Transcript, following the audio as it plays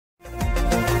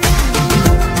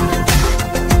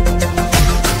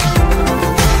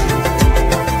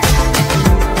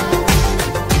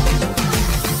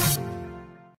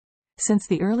Since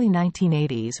the early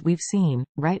 1980s, we've seen,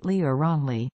 rightly or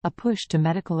wrongly, a push to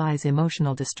medicalize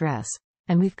emotional distress,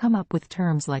 and we've come up with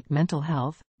terms like mental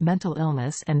health, mental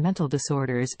illness, and mental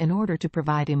disorders in order to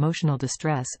provide emotional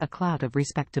distress a clout of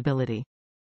respectability.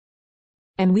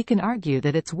 And we can argue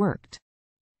that it's worked.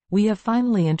 We have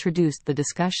finally introduced the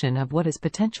discussion of what is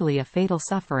potentially a fatal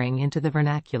suffering into the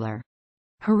vernacular.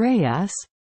 Hooray us!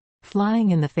 Flying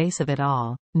in the face of it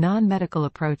all, non-medical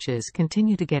approaches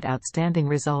continue to get outstanding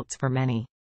results for many.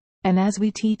 And as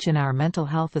we teach in our Mental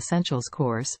Health Essentials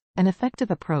course, an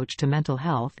effective approach to mental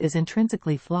health is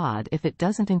intrinsically flawed if it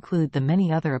doesn't include the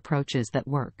many other approaches that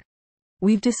work.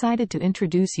 We've decided to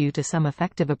introduce you to some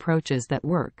effective approaches that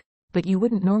work, but you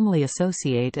wouldn't normally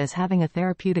associate as having a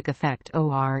therapeutic effect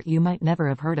or you might never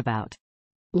have heard about.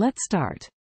 Let's start.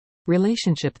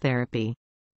 Relationship therapy.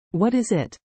 What is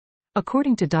it?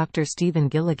 According to Dr. Stephen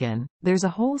Gilligan, there's a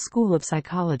whole school of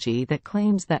psychology that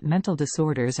claims that mental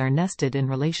disorders are nested in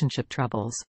relationship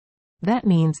troubles. That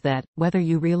means that, whether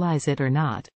you realize it or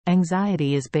not,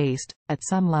 anxiety is based, at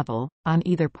some level, on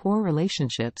either poor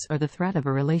relationships or the threat of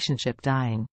a relationship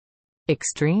dying.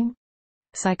 Extreme?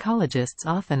 Psychologists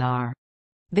often are.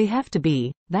 They have to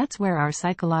be, that's where our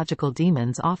psychological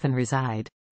demons often reside.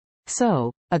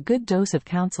 So, a good dose of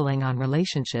counseling on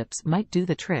relationships might do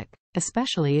the trick,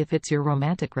 especially if it's your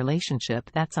romantic relationship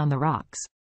that's on the rocks.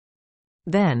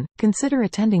 Then, consider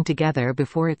attending together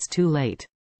before it's too late.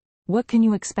 What can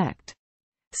you expect?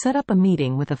 Set up a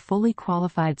meeting with a fully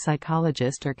qualified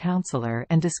psychologist or counselor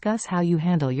and discuss how you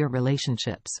handle your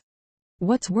relationships.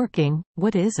 What's working,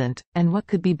 what isn't, and what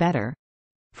could be better.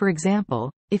 For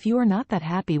example, if you are not that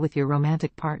happy with your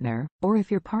romantic partner, or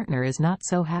if your partner is not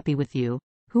so happy with you,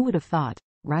 who would have thought,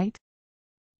 right?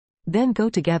 Then go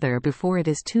together before it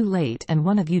is too late and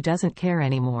one of you doesn't care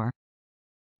anymore.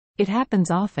 It happens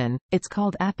often, it's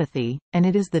called apathy, and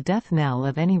it is the death knell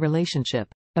of any relationship.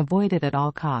 Avoid it at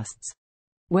all costs.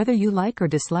 Whether you like or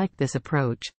dislike this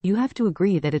approach, you have to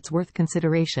agree that it's worth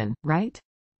consideration, right?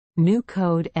 New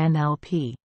Code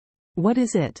NLP. What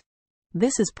is it?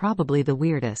 This is probably the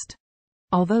weirdest.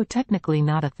 Although technically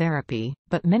not a therapy,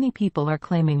 but many people are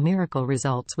claiming miracle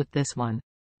results with this one.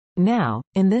 Now,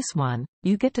 in this one,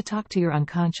 you get to talk to your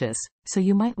unconscious, so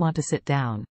you might want to sit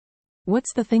down.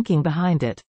 What's the thinking behind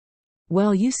it?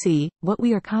 Well, you see, what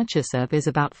we are conscious of is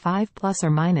about 5 plus or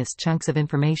minus chunks of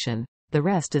information, the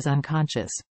rest is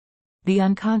unconscious. The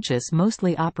unconscious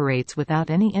mostly operates without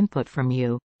any input from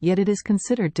you, yet it is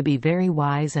considered to be very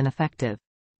wise and effective.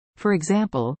 For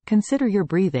example, consider your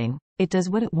breathing, it does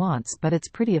what it wants but it's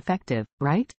pretty effective,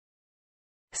 right?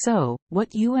 So,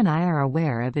 what you and I are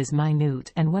aware of is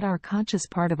minute and what our conscious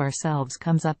part of ourselves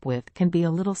comes up with can be a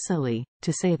little silly,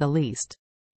 to say the least.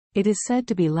 It is said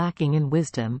to be lacking in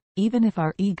wisdom, even if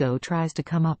our ego tries to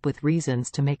come up with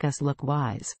reasons to make us look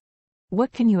wise.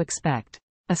 What can you expect?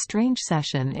 A strange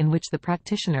session in which the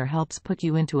practitioner helps put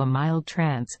you into a mild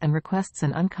trance and requests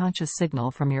an unconscious signal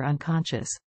from your unconscious,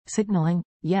 signaling,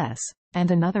 yes,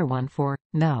 and another one for,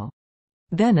 no.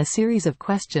 Then a series of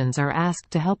questions are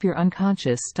asked to help your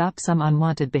unconscious stop some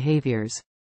unwanted behaviors.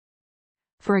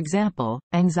 For example,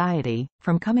 anxiety,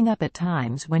 from coming up at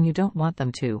times when you don't want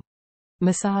them to.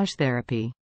 Massage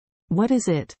therapy. What is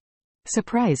it?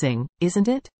 Surprising, isn't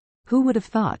it? Who would have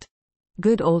thought?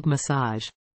 Good old massage.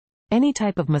 Any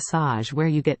type of massage where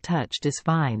you get touched is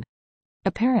fine.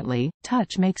 Apparently,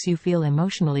 touch makes you feel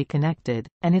emotionally connected,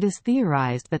 and it is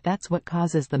theorized that that's what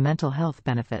causes the mental health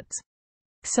benefits.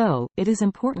 So, it is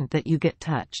important that you get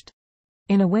touched.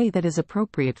 In a way that is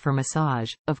appropriate for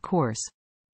massage, of course.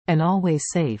 And always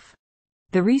safe.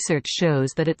 The research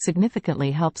shows that it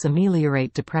significantly helps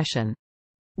ameliorate depression.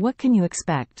 What can you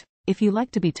expect? If you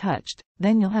like to be touched,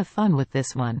 then you'll have fun with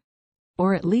this one.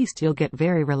 Or at least you'll get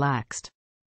very relaxed.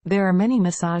 There are many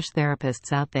massage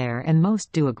therapists out there and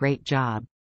most do a great job.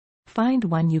 Find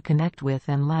one you connect with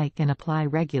and like and apply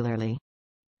regularly.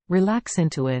 Relax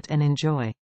into it and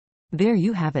enjoy. There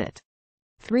you have it.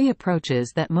 3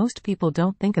 approaches that most people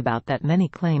don't think about that many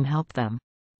claim help them.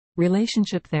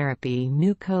 Relationship therapy,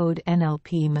 New Code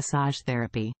NLP, massage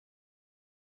therapy.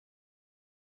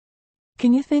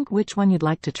 Can you think which one you'd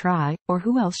like to try, or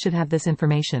who else should have this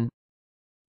information?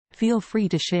 Feel free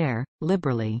to share,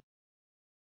 liberally.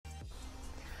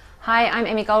 Hi, I'm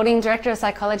Amy Golding, Director of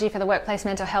Psychology for the Workplace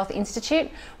Mental Health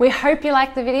Institute. We hope you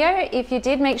liked the video. If you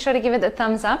did, make sure to give it the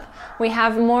thumbs up. We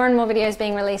have more and more videos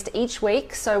being released each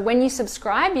week, so when you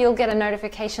subscribe, you'll get a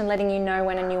notification letting you know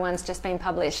when a new one's just been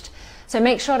published. So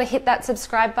make sure to hit that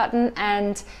subscribe button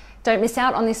and don't miss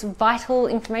out on this vital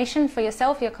information for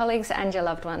yourself, your colleagues, and your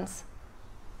loved ones.